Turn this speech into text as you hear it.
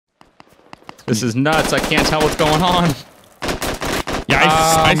This is nuts. I can't tell what's going on. Yeah,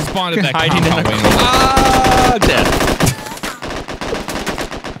 I spawned at that hiding in the dead.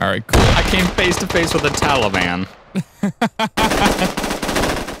 All right, cool. I came face to face with a Taliban.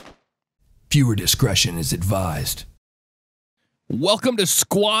 Viewer discretion is advised. Welcome to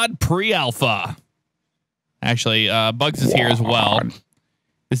Squad Pre-Alpha. Actually, Bugs is here as well.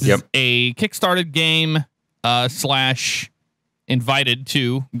 This is a Kickstarted game slash invited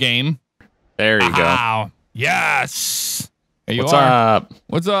to game. There you go. Yes. There you What's are. up?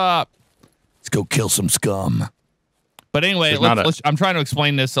 What's up? Let's go kill some scum. But anyway, I'm trying to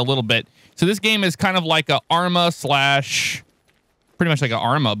explain this a little bit. So this game is kind of like a Arma slash, pretty much like an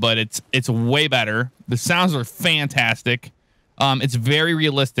Arma, but it's way better. The sounds are fantastic. It's very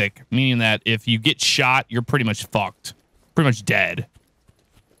realistic, meaning that if you get shot, you're pretty much fucked, pretty much dead.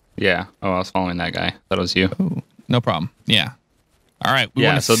 Yeah. Oh, I was following that guy. That was you. Ooh, no problem. Yeah. All right. We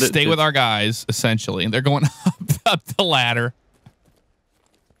want to stay with our guys, essentially. They're going up the ladder.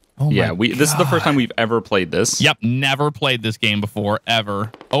 Oh yeah, this is the first time we've ever played this. Yep, never played this game before,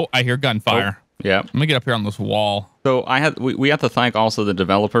 ever. Oh, I hear gunfire. Oh, yeah. I'm gonna get up here on this wall. So we have to thank also the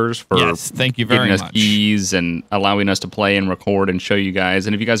developers for thank you very giving us much. keys and allowing us to play and record and show you guys.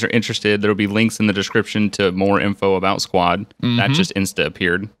 And if you guys are interested, there will be links in the description to more info about Squad. That just insta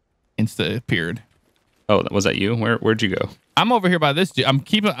appeared. Oh, was that you? Where'd you go? I'm over here by this dude.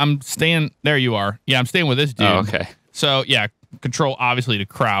 I'm staying. There you are. Yeah, I'm staying with this dude. Oh, okay. So yeah, control obviously to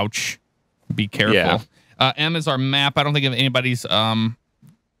crouch. Be careful. Yeah. M is our map. I don't think anybody's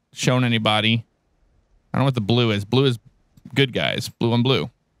shown anybody. I don't know what the blue is. Blue is good guys. Blue and blue.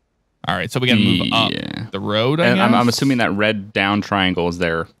 All right, so we got to move up the road. I'm assuming that red down triangle is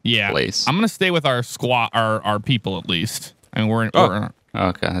their place. I'm gonna stay with our squad, our people at least. I mean, we're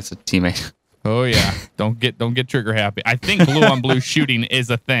okay, that's a teammate. Oh yeah, don't get trigger happy. I think blue on blue shooting is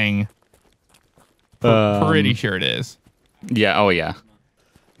a thing. Pretty sure it is. Yeah. Oh yeah.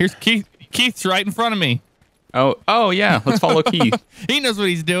 Here's Keith. Keith's right in front of me. Oh yeah. Let's follow Keith. He knows what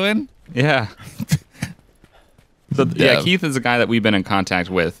he's doing. Yeah. So yeah, Keith is a guy that we've been in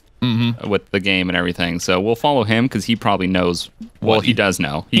contact with the game and everything. So we'll follow him because he probably knows. Well, he does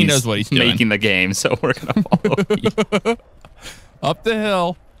know. He knows what he's doing. Making the game, so we're gonna follow Keith. Up the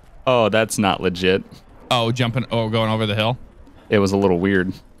hill. Oh, that's not legit. Oh, going over the hill. It was a little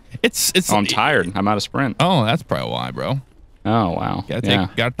weird. I'm tired. I'm out of sprint. Oh, that's probably why, bro. Oh wow.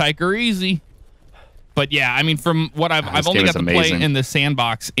 Gotta take her easy. But yeah, I mean, from what I've only got to play in the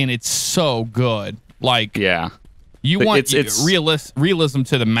sandbox, and it's so good. Like, you want realism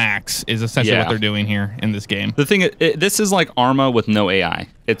to the max is essentially what they're doing here in this game. The thing, this is like Arma with no AI.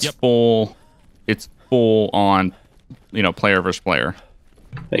 It's full on, player versus player.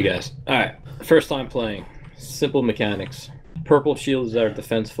 Hey guys. All right. First time playing. Simple mechanics. Purple shield is our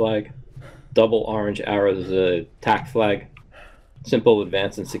defense flag. Double orange arrow is a attack flag. Simple,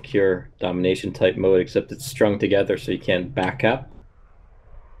 advanced, and secure domination type mode, except it's strung together so you can't back up.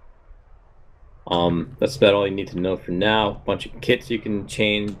 That's about all you need to know for now. Bunch of kits you can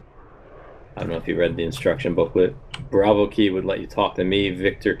chain. I don't know if you read the instruction booklet. Bravo key would let you talk to me.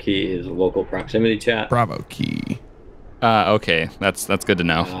 Victor key is a local proximity chat. Bravo key. Okay, that's good to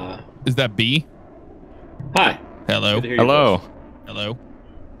know. Is that B? Hi. Hello. Hello. Hello.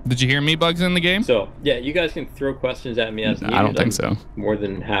 Did you hear me, Bugs, in the game? So yeah, you guys can throw questions at me as needed. I don't think so. More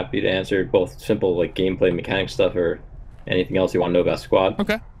than happy to answer both simple like gameplay mechanic stuff or anything else you want to know about Squad.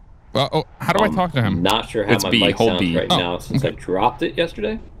 Okay. How do I talk to him? Not sure how my mic sounds right now since I dropped it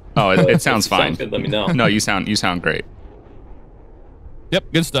yesterday. Oh, it sounds fine. Sounds good, let me know. No, you sound great.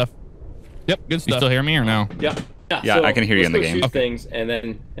 Yep, good stuff. Yep, good stuff. You still hear me or no? Yeah. Yeah, so I can hear you in the game. Shoot things, and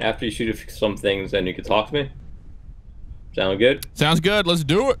then after you shoot some things, then you can talk to me. Sound good? Sounds good. Let's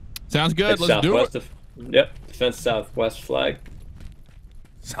do it. Sounds good. Let's do it. Yep. Defense southwest flag.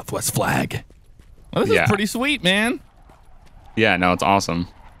 Southwest flag. Well, this is pretty sweet, man. Yeah, no, it's awesome.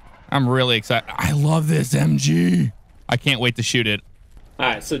 I'm really excited. I love this MG. I can't wait to shoot it. All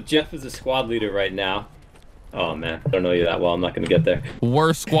right, so Jeff is the squad leader right now. Oh man, I don't know you that well. I'm not gonna get there.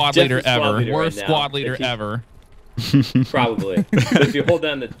 Worst squad leader ever. Worst squad leader ever. Probably. But if you hold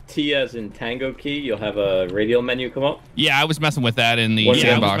down the T as in Tango key, you'll have a radial menu come up. Yeah, I was messing with that in the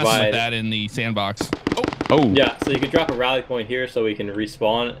sandbox. Oh. Yeah, so you could drop a rally point here so we can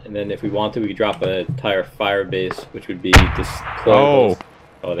respawn, and then if we want to, we could drop an entire fire base, which would be just close.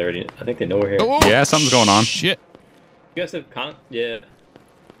 Oh, they already. I think they know we're here. Oh, yeah, something's going on. Shit. You guys have yeah.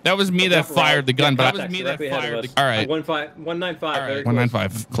 That was me that fired the gun, but that was me that fired the gun. All right. 195. All right.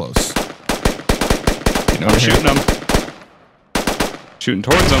 195. Close. I'm shooting them. Shooting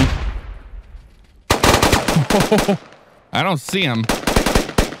towards them. I don't see him.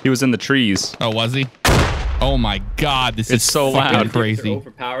 He was in the trees. Oh, was he? Oh my God, this is so fucking loud. crazy.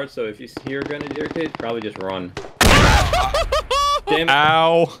 Overpowered, so if you hear a grenadier kid, probably just run. Damn it.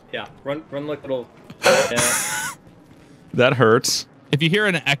 Ow. Yeah, run like little. Yeah. That hurts. If you hear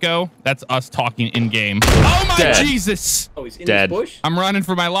an echo, that's us talking in game. Oh my Dead. Jesus! Oh, he's in Dead. this bush? I'm running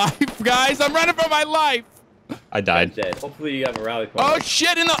for my life, guys. I'm running for my life. I died. Dead. Hopefully you have a rally point. Oh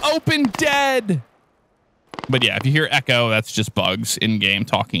shit! In the open, dead. But yeah, if you hear echo, that's just bugs in game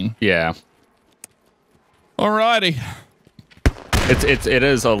talking. Yeah. Alrighty. It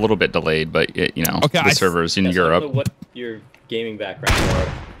is a little bit delayed, but you know, Okay, the servers in Europe. I don't know what your gaming background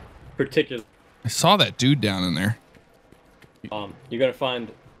are, particularly. I saw that dude down in there. You're gonna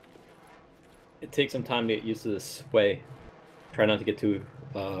find it takes some time to get used to this way. Try not to get too.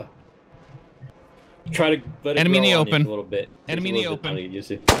 Try to let it Enemy in the grow on you open. a little bit. Enemy in the open. To get used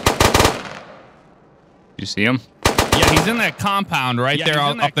to. You see him? Yeah, he's in that compound right there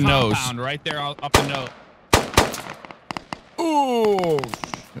up the nose. Right there up the nose. Ooh.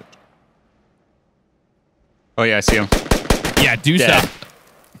 Oh yeah, I see him. Yeah, due Dead. south.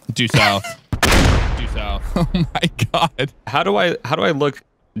 Due south. Due south. Oh my God. How do I look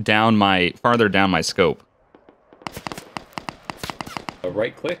down farther down my scope?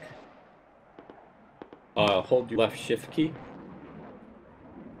 Right click. Hold your left shift key.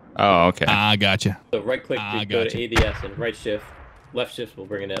 Oh, okay. Ah, gotcha. So right click to go gotcha. to ADS and right shift. Left shift will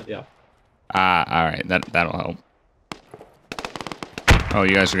bring it up. Yeah. All right. That'll help. Oh,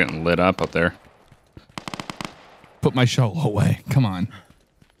 you guys are getting lit up there. Put my shovel away. Come on.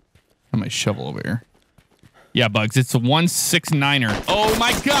 Put my shovel over here. Yeah, Bugs. It's a 169er. Oh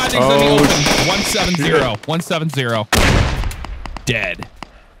my God. He's on the open. 170. 170. Dead.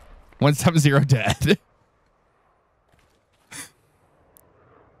 170 dead.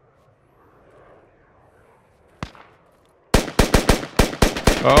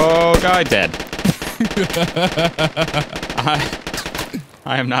 Oh, guy dead.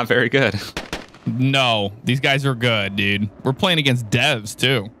 I am not very good. No, these guys are good, dude. We're playing against devs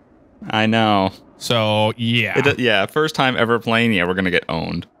too. I know. So yeah. Yeah, first time ever playing. Yeah, we're gonna get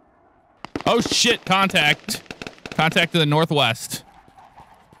owned. Oh shit! Contact to the northwest.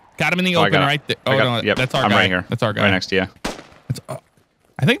 Got him in the open right there. Oh no, yep, that's our I'm guy. right here. That's our guy. Right next to you.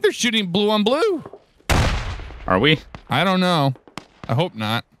 I think they're shooting blue on blue. Are we? I don't know. I hope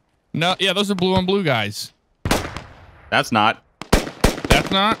not. No, yeah, those are blue on blue guys. That's not.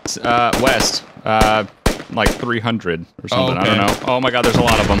 That's not. West. Like 300 or something. Okay. I don't know. Oh my God, there's a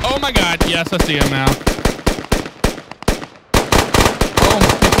lot of them. Oh my God! Yes, I see him now.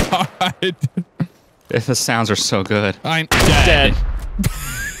 Oh my God! The sounds are so good. I'm dead.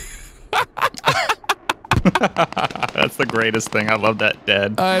 That's the greatest thing. I love that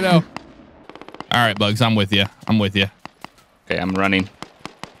dead. I know. All right, Bugs, I'm with you. I'm with you. Okay, I'm running.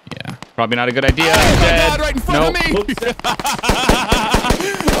 Yeah. Probably not a good idea. Oh my Dead. God, right in front of me.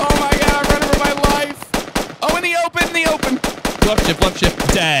 Oh my God, I'm running for my life. Oh, in the open. Left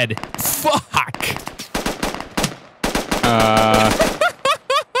shift, dead. Fuck.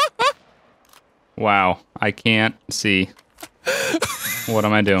 Wow, I can't see. What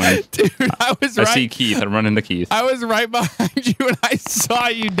am I doing? Dude, I see Keith. I run into Keith. I was right behind you and I saw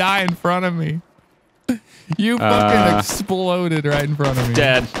you die in front of me. You fucking exploded right in front of me.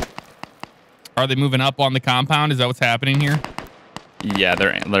 Dead. Are they moving up on the compound? Is that what's happening here? Yeah,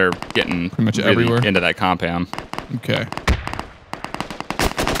 they're getting pretty much really everywhere into that compound. Okay.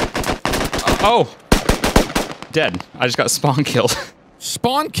 Oh, dead. I just got spawn killed.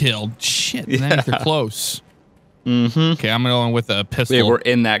 Spawn killed? Shit, Yeah. that means they're close. Mm-hmm. Okay, I'm going with a pistol. They were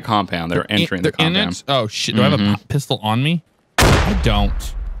in that compound. They're entering the compound. In it? Oh, shit. Do I have a pistol on me? I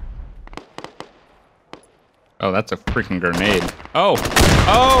don't. Oh, that's a freaking grenade. Oh!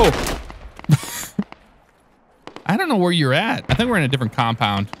 Oh! I don't know where you're at. I think we're in a different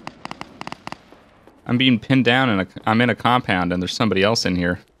compound. I'm being pinned down I'm in a compound and there's somebody else in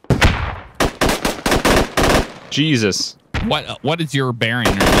here. Jesus. What is your bearing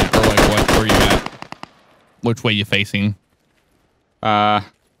right now? Or like where are you at? Which way you facing? All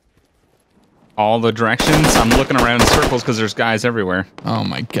the directions. I'm looking around in circles because there's guys everywhere. Oh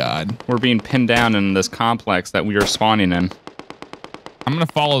my God. We're being pinned down in this complex that we are spawning in. I'm gonna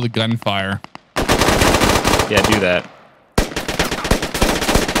follow the gunfire. Yeah, do that.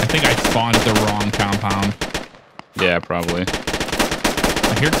 I think I spawned at the wrong compound. Yeah, probably.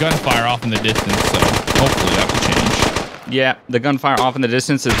 I hear gunfire off in the distance, so hopefully that will change. Yeah, the gunfire off in the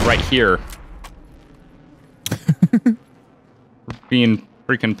distance is right here. We're being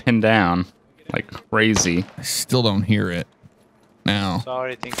freaking pinned down like crazy. I still don't hear it now.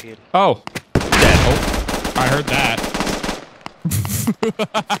 Sorry, thank you. Oh, dead. Oh, I heard that.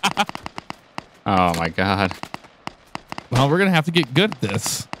 Oh my god. Well, we're gonna have to get good at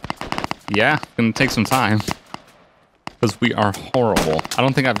this. Yeah, gonna take some time. Because we are horrible. I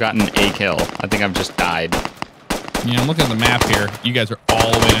don't think I've gotten a kill. I think I've just died. Yeah, I'm looking at the map here. You guys are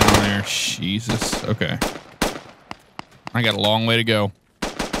all the way down there. Jesus. Okay. I got a long way to go.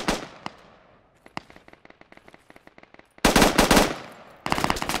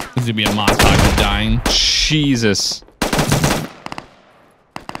 This is gonna be a montage of dying. Jesus.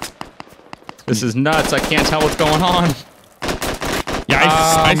 This is nuts. I can't tell what's going on. Yeah,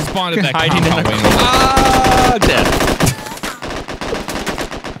 I spawned at that compound. Dead.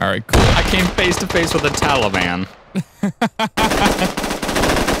 All right, cool. I came face to face with a Taliban.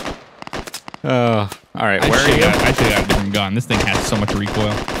 All right, where are you? I should have got a different gun. This thing has so much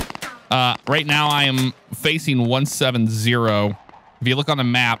recoil. Right now, I am facing 170. If you look on the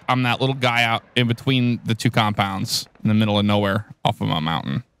map, I'm that little guy out in between the two compounds in the middle of nowhere off of a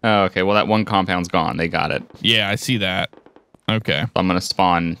mountain. Oh, okay. Well, that one compound's gone. They got it. Yeah, I see that. Okay. I'm going to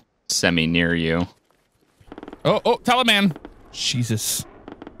spawn semi near you. Oh, Taliban. Jesus.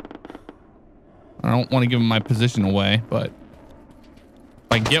 I don't want to give him my position away, but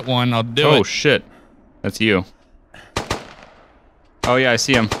if I can get one, I'll do it. Oh, shit. That's you. Oh, yeah, I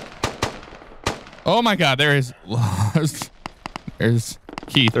see him. Oh, my God. There is... There's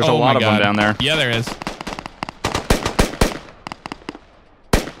Keith. There's a lot of them down there. Yeah, there is.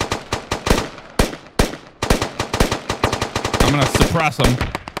 I'm going to suppress them.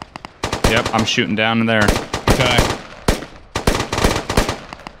 Yep, I'm shooting down in there. Okay.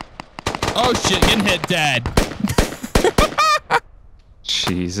 Oh, shit. Getting hit dead.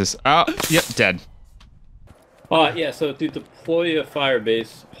 Jesus. Oh, yep, dead. Yeah, so to deploy a fire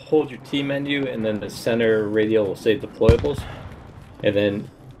base, hold your T menu, and then the center radial will say deployables. And then,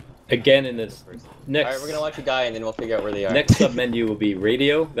 again, in this next... Alright, we're going to watch you die, and then we'll figure out where they are. Next sub-menu will be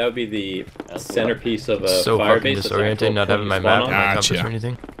radio. That would be the centerpiece of a so fire fucking base. disoriented, not having my map, my compass or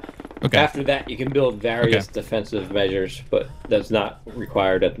anything. Okay. After that, you can build various defensive measures, but that's not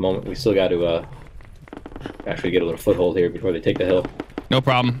required at the moment. We still got to actually get a little foothold here before they take the hill. No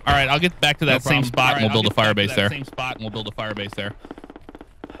problem. All right, I'll get back to that same spot, and we'll build a fire base there.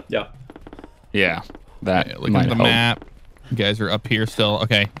 Yeah. Yeah. That Look at the help. map. You guys are up here still.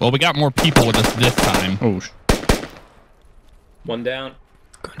 Okay. Well, we got more people with us this time. Oh, one down.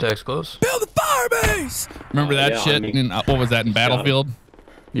 Contacts close. Build a fire base! Remember that yeah, shit? What was that in Battlefield?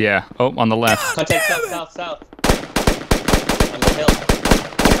 yeah. Oh, on the left. Contact south. On the hill.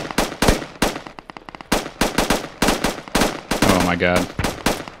 Oh, my God.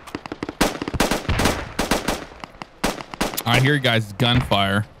 I hear you guys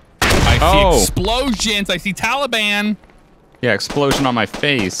gunfire. I see explosions. I see Taliban. Yeah, explosion on my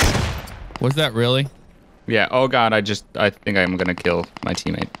face. Was that really? Yeah. Oh, God. I think I'm going to kill my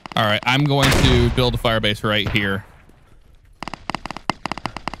teammate. All right. I'm going to build a fire base right here.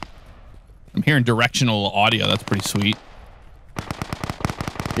 I'm hearing directional audio. That's pretty sweet.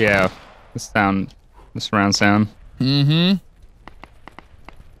 Yeah. The surround sound. Mm-hmm.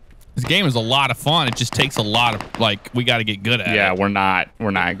 This game is a lot of fun. It just takes a lot of, we got to get good at it. Yeah, we're not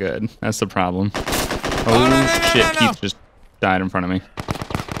good. That's the problem. Oh, shit. Keith just died in front of me.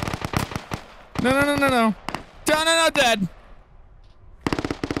 No, dead.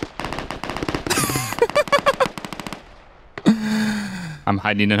 I'm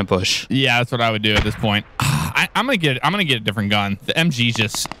hiding in a bush. Yeah, that's what I would do at this point. I'm gonna get a different gun. The MG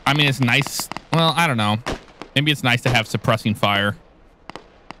just, I mean, it's nice. Well, I don't know. Maybe it's nice to have suppressing fire.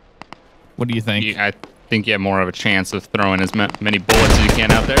 What do you think? I think you have more of a chance of throwing as many bullets as you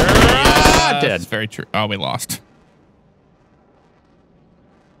can out there. Yeah, Dead. that's very true. Oh, we lost.